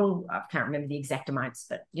bottle, I can't remember the exact amounts,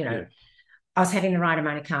 but, I was having the right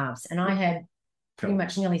amount of carbs. And I had pretty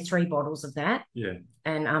much nearly 3 bottles of that. Yeah.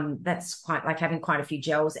 And that's quite like having quite a few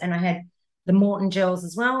gels. And I had the Morton gels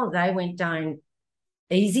as well. They went down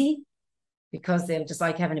easy, because they're just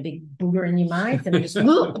like having a big booger in your mouth and it just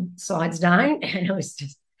slides down. And it was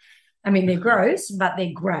just, I mean, they're gross, but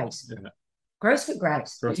they're great. Yeah. Gross but great.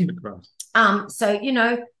 Gross but great. So,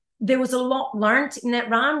 there was a lot learned in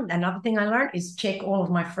that run. Another thing I learned is check all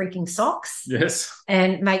of my freaking socks. Yes.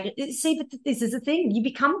 And but this is the thing. You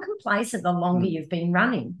become complacent the longer you've been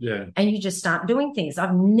running. Yeah. And you just start doing things.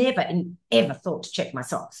 I've never ever thought to check my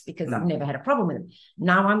socks because I've never had a problem with them.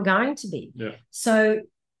 Now I'm going to be. Yeah. So,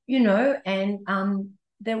 and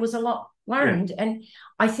there was a lot learned. Yeah. And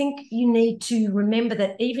I think you need to remember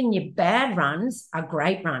that even your bad runs are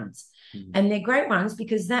great runs. And they're great runs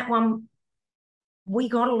because that one, we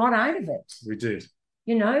got a lot out of it. We did.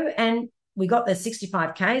 And we got the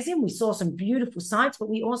 65 Ks in. We saw some beautiful sights, but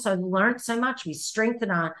we also learned so much. We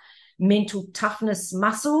strengthened our mental toughness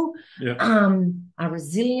muscle, our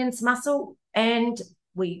resilience muscle, and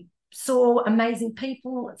we saw amazing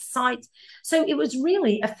people, sights. So it was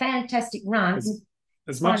really a fantastic run.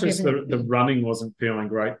 As much as the running wasn't feeling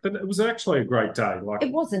great, but it was actually a great day. Like,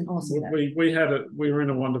 it wasn't awesome. We were in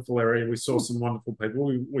a wonderful area. We saw some wonderful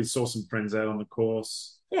people. We saw some friends out on the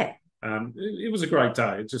course. Yeah. It was a great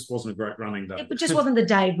day. It just wasn't a great running day. It just wasn't the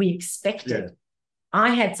day we expected. Yeah. I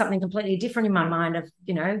had something completely different in my mind of,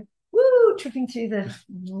 tripping through the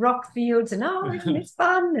rock fields and it's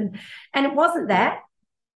fun. And it wasn't that.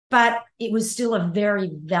 But it was still a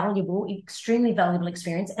very valuable, extremely valuable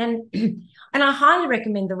experience. And I highly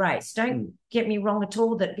recommend the race. Don't get me wrong at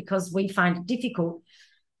all that because we find it difficult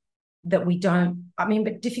that we don't. I mean,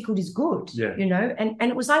 but difficult is good, And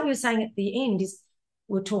it was like we were saying at the end is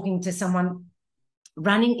we're talking to someone,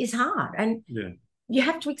 running is hard. And you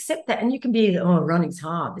have to accept that. And you can be, running's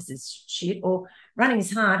hard. This is shit. Or running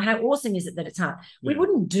is hard. How awesome is it that it's hard? Yeah. We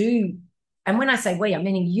wouldn't do, and when I say we, I'm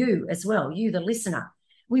meaning you as well, you, the listener.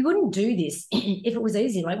 We wouldn't do this if it was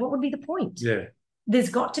easy. Like, what would be the point? Yeah. There's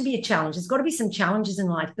got to be a challenge. There's got to be some challenges in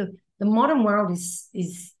life. The modern world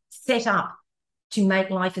is set up to make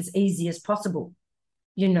life as easy as possible,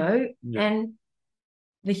 and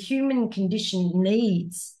the human condition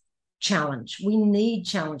needs challenge. We need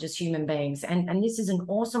challenge as human beings. And this is an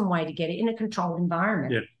awesome way to get it in a controlled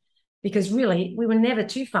environment. Yeah. Because really, we were never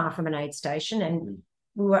too far from an aid station and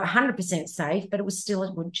we were 100% safe, but it was still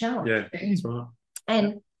a good challenge. Yeah, that's right.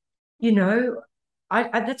 And,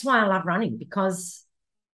 that's why I love running, because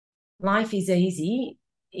life is easy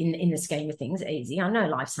in the scheme of things, easy. I know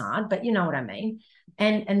life's hard, but you know what I mean.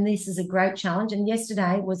 And this is a great challenge. And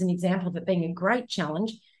yesterday was an example of it being a great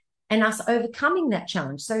challenge and us overcoming that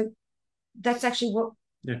challenge. So that's actually what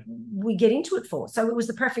we get into it for. So it was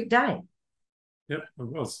the perfect day. Yep, it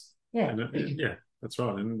was. Yeah. Yeah, that's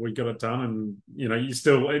right. And we got it done. And, you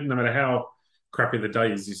still, no matter how crappy the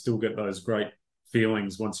day is, you still get those great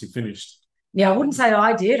feelings once you're finished. Yeah, I wouldn't say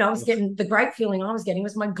I did. I was getting the great feeling I was getting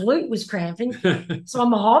was my glute was cramping. So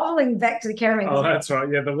I'm hobbling back to the caravan. Oh, that's right.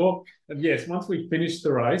 Yeah, the walk. Yes, once we finished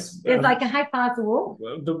the race, It's like a how far's the walk?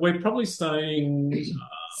 we're probably staying.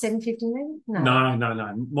 750 maybe? No,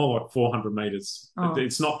 more like 400 meters. Oh.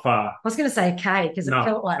 It's not far. I was going to say a K because it No,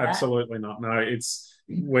 felt like that. absolutely not. No, it's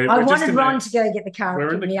I wanted Ron to go get the car. We're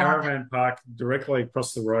in and the pick me up. caravan park directly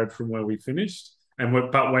across the road from where we finished, and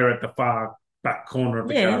we're at the far back corner of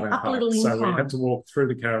the caravan up a park. little So we incline. had to walk through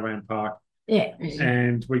the caravan park, Yeah.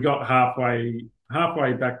 and we got halfway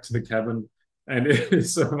back to the cabin, and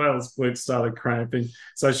Isabel's glute started cramping.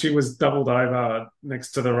 So she was doubled over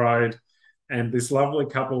next to the road, and this lovely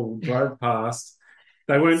couple drove past.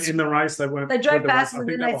 They weren't in the race. They weren't. They drove the past race. and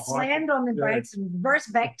then they slammed on the brakes and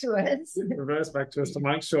reversed back to us. Reversed back to us to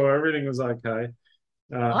make sure everything was okay.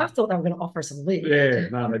 I thought they were going to offer us a lift. Yeah,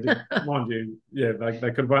 no, they did. Mind you, yeah,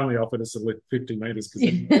 they could have only offered us a lift 50 metres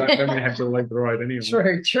because then we had to leave the road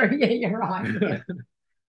anyway. True. Yeah, you're right.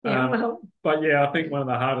 Yeah, but yeah, I think one of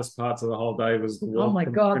the hardest parts of the whole day was the walk. Oh my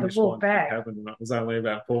God, the walk back. The cabin, and it was only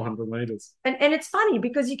about 400 metres. And it's funny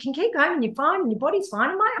because you can keep going and you're fine and your body's fine.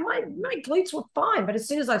 And my glutes were fine, but as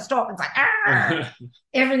soon as I stopped, it's like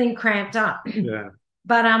everything cramped up. Yeah.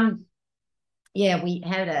 But yeah, we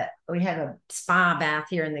had a spa bath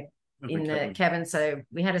here in the cabin. So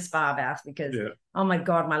we had a spa bath because oh my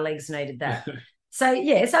God, my legs needed that. So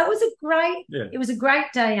yeah, so it was a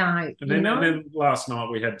great day out. And then last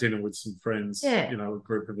night we had dinner with some friends. Yeah. You know, a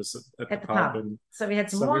group of us at the pub. And so we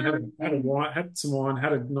had some wine. Had some wine,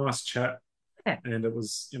 had a nice chat. Yeah. And it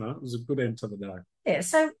was a good end to the day. Yeah.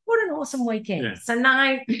 So what an awesome weekend. Yeah. So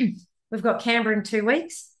now we've got Canberra in 2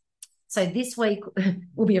 weeks. So this week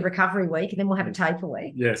will be a recovery week, and then we'll have a taper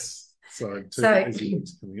week. Yes. So two busy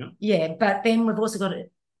weeks coming up. Yeah, but then we've also got a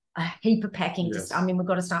heap of packing. Yes. We've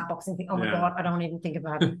got to start boxing. Oh my God, I don't want to even think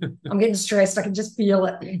about it. I'm getting stressed. I can just feel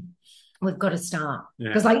it. We've got to start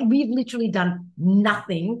because we've literally done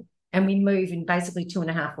nothing, and we move in basically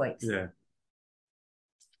 2.5 weeks. Yeah.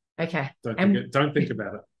 Okay. Don't think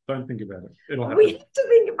about it. Don't think about it. It'll happen. We have to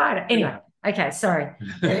think about it anyway. Okay. Sorry.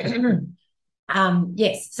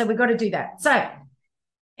 Yes. So we've got to do that. So.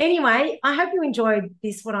 Anyway, I hope you enjoyed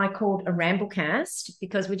this, what I called a ramblecast,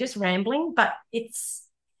 because we're just rambling, but it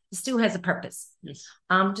still has a purpose. Yes.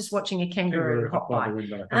 Just watching a kangaroo hop by the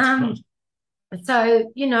window. So,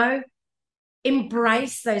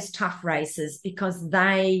 embrace those tough races because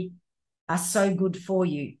they are so good for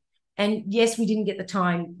you. And yes, we didn't get the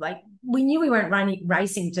time. Like we knew we weren't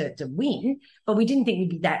racing to win, but we didn't think we'd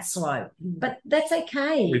be that slow. But that's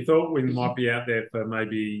okay. We thought we might be out there for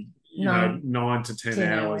maybe 9 to 10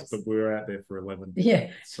 hours, but we were out there for 11. Yeah.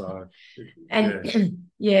 So, and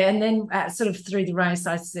and then sort of through the race,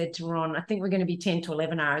 I said to Ron, I think we're going to be 10 to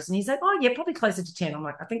 11 hours. And he's like, oh, yeah, probably closer to 10. I'm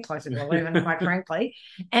like, I think closer to 11, quite frankly.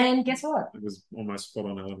 And guess what? It was almost spot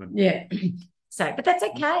on 11. Yeah. So, but that's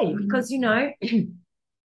okay because, you've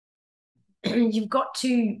got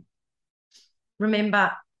to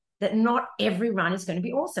remember that not every run is going to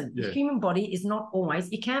be awesome. Yeah. The human body is not always,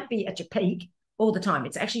 you can't be at your peak all the time.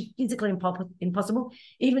 It's actually physically impossible.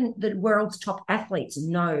 Even the world's top athletes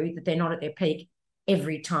know that they're not at their peak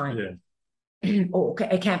every time. Yeah. Or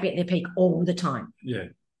it can't be at their peak all the time. Yeah.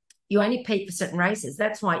 You only peak for certain races.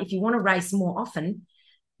 That's why if you want to race more often,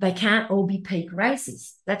 they can't all be peak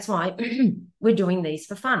races. That's why we're doing these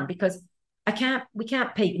for fun because we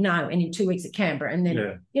can't peak now and in 2 weeks at Canberra. And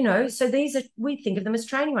then, so we think of them as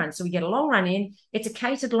training runs. So we get a long run in, it's a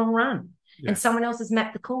catered long run. Yeah. And someone else has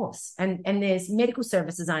mapped the course and there's medical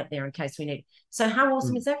services out there in case we need. So how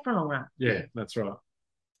awesome is that for a long run? Yeah, that's right.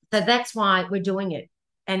 So that's why we're doing it.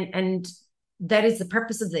 And that is the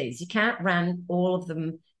purpose of these. You can't run all of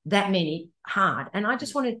them that many hard. And I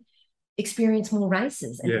just want to experience more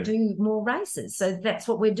races and do more races. So that's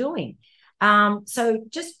what we're doing. So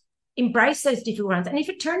just embrace those difficult runs. And if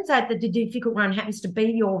it turns out that the difficult run happens to be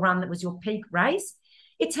your run that was your peak race,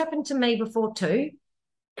 it's happened to me before too.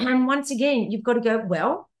 And once again, you've got to go,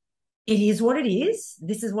 well, it is what it is.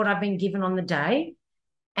 This is what I've been given on the day.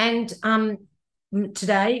 And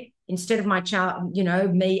today, instead of my child,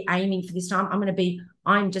 me aiming for this time,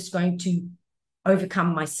 I'm just going to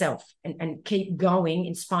overcome myself and keep going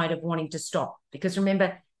in spite of wanting to stop. Because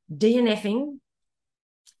remember, DNFing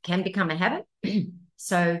can become a habit.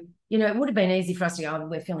 So, it would have been easy for us to go,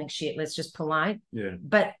 we're feeling shit, let's just pull out. Yeah.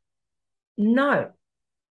 But no.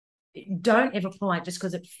 Don't ever pull out just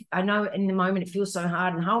because I know in the moment it feels so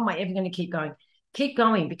hard and how am I ever going to keep going? Keep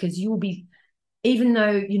going because you will be, even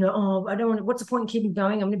though, I don't want, what's the point in keeping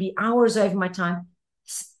going? I'm going to be hours over my time,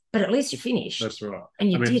 but at least you finished. That's right. And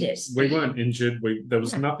you did it. We weren't injured. There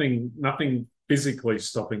was nothing physically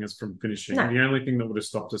stopping us from finishing. No. The only thing that would have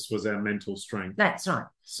stopped us was our mental strength. That's right.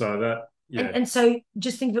 So that, yeah. And so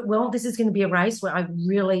just think of it, well, this is going to be a race where I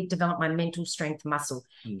really develop my mental strength muscle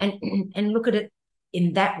and look at it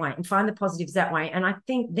in that way and find the positives that way. And I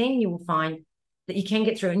think then you will find that you can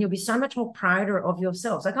get through and you'll be so much more prouder of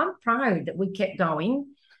yourselves. Like, I'm proud that we kept going.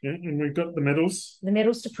 Yeah, and we've got the medals. The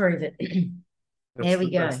medals to prove it. There we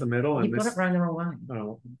go. That's the medal. You've got it running the wrong way.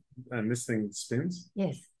 Oh, and this thing spins.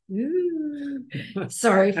 Yes. Ooh.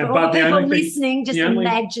 Sorry for but all the people listening, just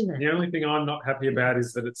imagine it. The only thing I'm not happy about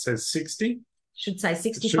is that it says 60. Should say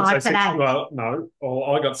 65 today. Well, no.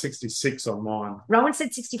 I got 66 on mine. Rowan said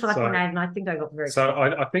 65.8, and I think I got very. So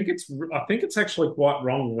I think it's actually quite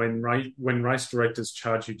wrong when race directors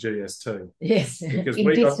charge you GST. Yes, because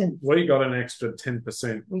we got an extra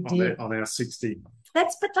 10% on our 60.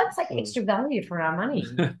 That's like extra value for our money.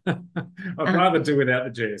 I'd rather do without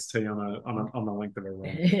the GST on the length of a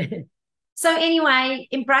run. So anyway,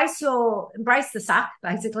 embrace the suck,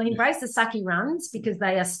 basically. Embrace the sucky runs because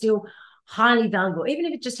they are still highly valuable, even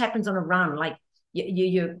if it just happens on a run, like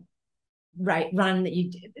your run that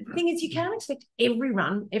you do. The thing is, you can't expect every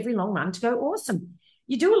long run to go awesome.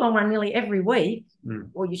 You do a long run nearly every week,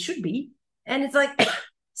 or you should be, and it's like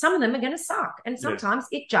some of them are going to suck, and sometimes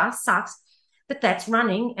it just sucks. But that's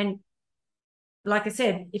running, and like I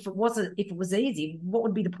said, if it was easy, what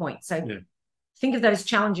would be the point? So think of those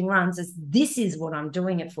challenging runs as this is what I'm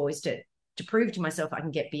doing it for, is to prove to myself I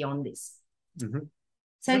can get beyond this.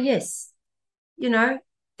 So yes,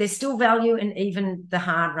 there's still value in even the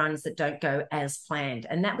hard runs that don't go as planned,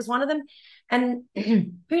 and that was one of them. And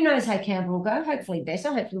who knows how Canberra will go? Hopefully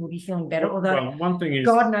better. Hopefully we'll be feeling better. Although one thing is,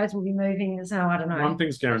 God knows we'll be moving, so I don't know. One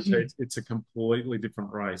thing's guaranteed: it's a completely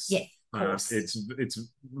different race. Yeah. Of course. It's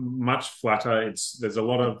much flatter. There's a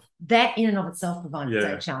lot of that in and of itself provides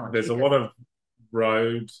that challenge. There's a lot of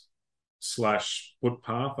road /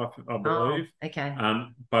 footpath, I believe. Oh, okay.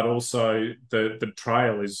 But also the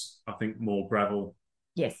trail is, I think, more gravel.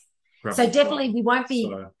 Yes. So definitely we won't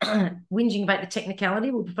be whinging about the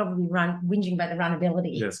technicality. We'll probably whinging about the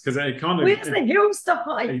runability. Yes, because it kind of where's the hills to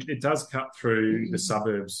hike? It does cut through the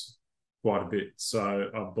suburbs quite a bit. So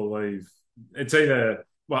I believe it's either.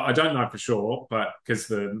 Well, I don't know for sure, but because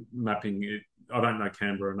the mapping, I don't know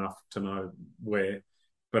Canberra enough to know where,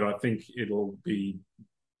 but I think it'll be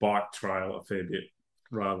bike trail a fair bit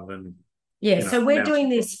rather than. So we're doing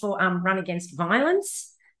this for Run Against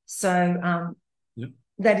Violence. So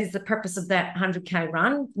that is the purpose of that 100K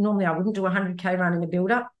run. Normally I wouldn't do a 100K run in the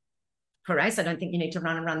build-up for a race. I don't think you need to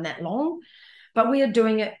run that long, but we are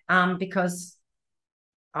doing it because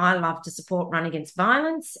I love to support Run Against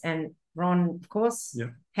Violence, and Ron, of course,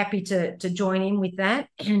 happy to join in with that.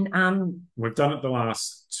 And we've done it the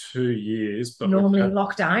last 2 years, but normally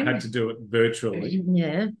lockdown had to do it virtually.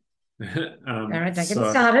 All right, don't get me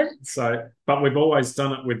started. So, but we've always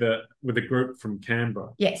done it with a group from Canberra.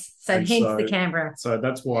 Yes, so hence the Canberra. So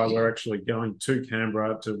that's why we're actually going to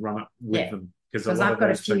Canberra to run it with them, because I've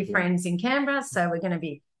got a few friends in Canberra, so we're going to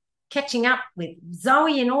be catching up with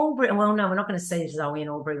Zoe in Albury. Well, no, we're not going to see Zoe in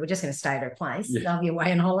Albury. We're just going to stay at her place. They'll be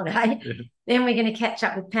away on holiday. Then we're going to catch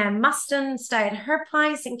up with Pam Muston, stay at her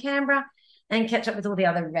place in Canberra, and catch up with all the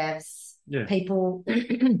other Ravs people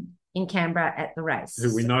in Canberra at the race.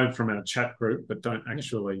 Who we know from our chat group, but don't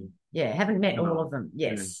actually. Haven't met all of them.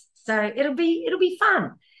 Yes. So it'll be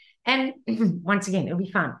fun. And once again, it'll be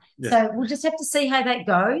fun. So we'll just have to see how that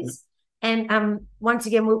goes. And once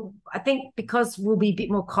again, I think because we'll be a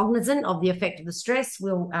bit more cognizant of the effect of the stress,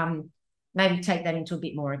 we'll maybe take that into a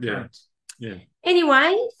bit more account.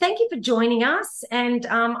 Anyway, thank you for joining us. And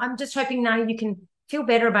I'm just hoping now you can feel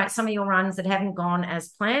better about some of your runs that haven't gone as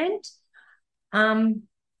planned.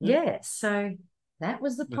 So that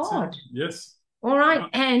was the pod. Yes. All right.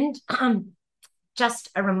 And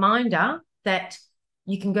just a reminder that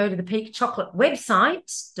you can go to the Peak Chocolate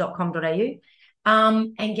website.com.au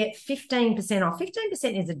and get 15% off.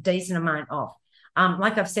 15% is a decent amount off.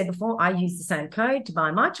 Like I've said before, I use the same code to buy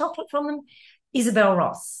my chocolate from them, Isabel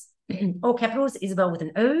Ross. All capitals, Isabel with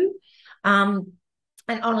an O.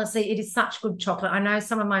 And honestly, it is such good chocolate. I know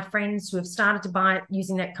some of my friends who have started to buy it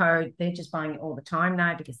using that code, they're just buying it all the time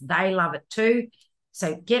now because they love it too.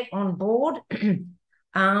 So get on board.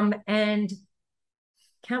 And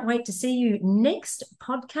can't wait to see you next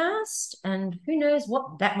podcast. And who knows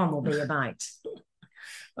what that one will be about.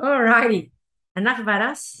 All righty. Enough about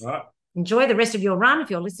us. All right. Enjoy the rest of your run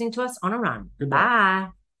if you're listening to us on a run. Goodbye. Bye.